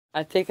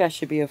I think I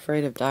should be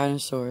afraid of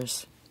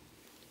dinosaurs.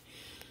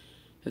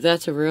 If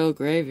that's a real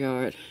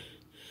graveyard,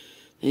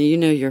 then you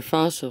know your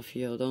fossil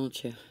fuel,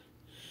 don't you?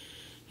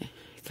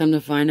 Come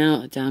to find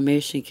out, a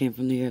Dalmatian came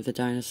from the year of the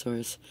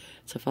dinosaurs.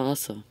 It's a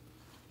fossil.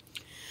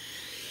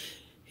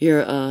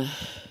 Your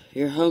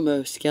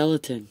Homo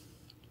skeleton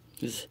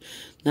is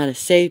not a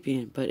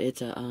sapien, but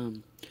it's a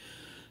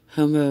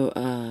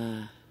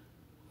Homo.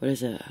 What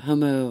is it?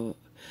 Homo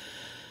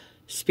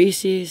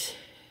species.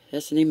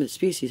 That's the name of the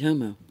species,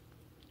 Homo.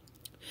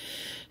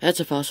 That's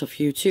a fossil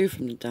fuel too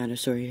from the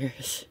dinosaur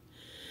years.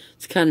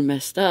 It's kind of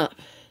messed up.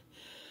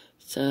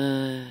 It's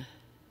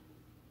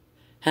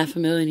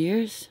 500,000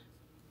 years.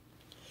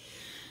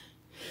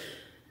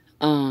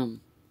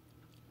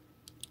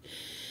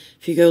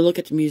 If you go look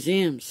at the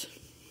museums,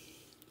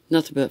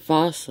 nothing but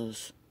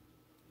fossils.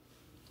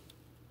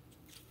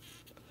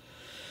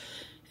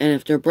 And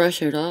if they're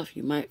brushing it off,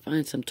 you might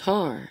find some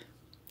tar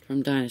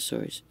from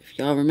dinosaurs. If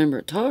y'all remember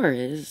what tar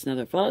is, it's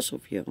another fossil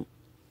fuel.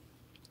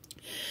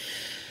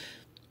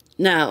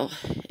 Now,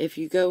 if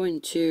you go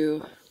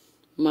into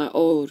my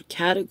old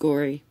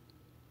category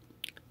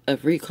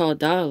of recall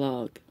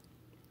dialogue,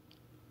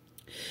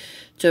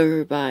 it's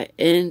over by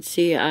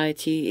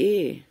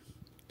NCITE,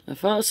 a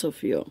fossil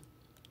fuel.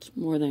 It's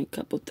more than a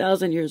couple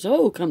thousand years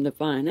old, come to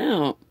find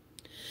out.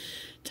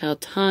 It's how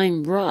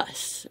time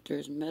rusts.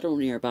 There's metal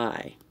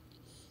nearby.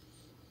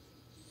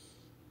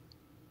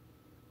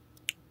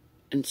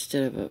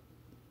 Instead of a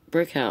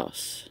brick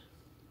house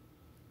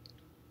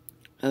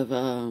of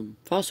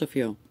fossil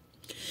fuel.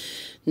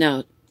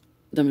 Now,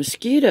 the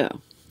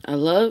mosquito. I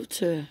love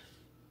to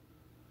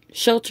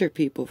shelter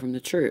people from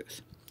the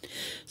truth.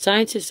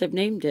 Scientists have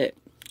named it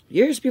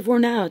years before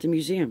now at the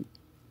Museum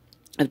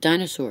of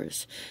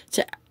Dinosaurs. It's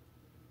an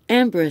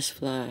ambergris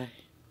fly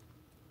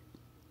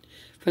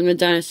from the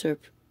dinosaur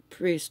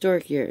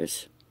prehistoric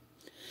years.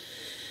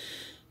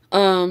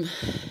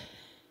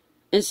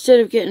 Instead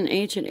of getting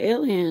ancient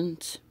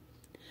aliens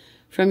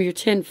from your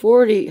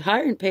 1040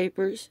 hiring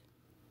papers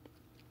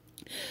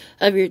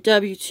of your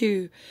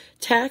W-2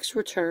 tax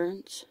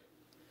returns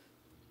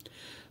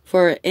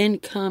for an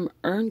income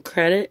earned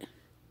credit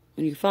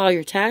when you file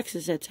your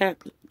taxes at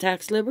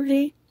tax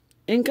liberty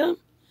income,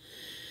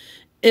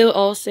 it'll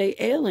all say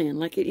alien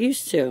like it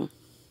used to.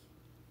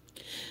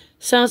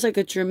 Sounds like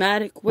a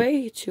dramatic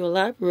way to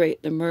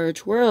elaborate the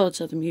merged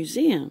worlds of the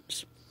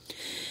museums.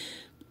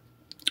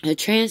 To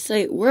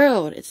translate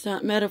world, it's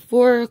not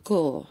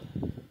metaphorical.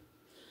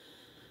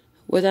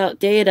 Without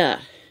data.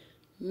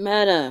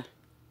 Metaphorical.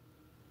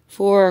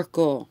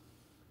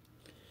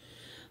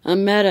 A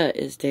meta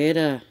is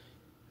data.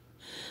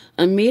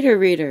 A meter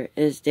reader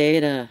is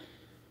data.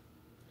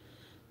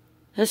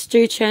 That's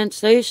 3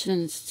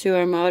 translations to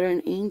our modern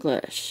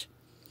English.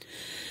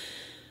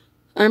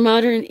 Our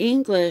modern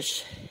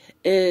English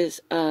is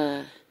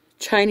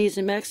Chinese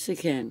and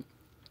Mexican.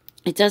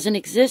 It doesn't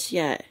exist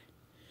yet.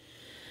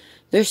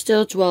 They're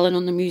still dwelling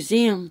on the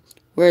museum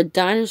where a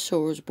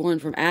dinosaur was born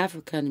from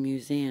Africa in the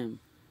museum.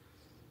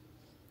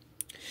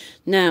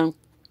 Now,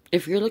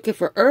 if you're looking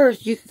for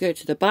Earth, you could go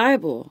to the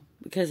Bible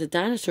because the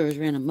dinosaurs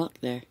ran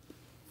amok there.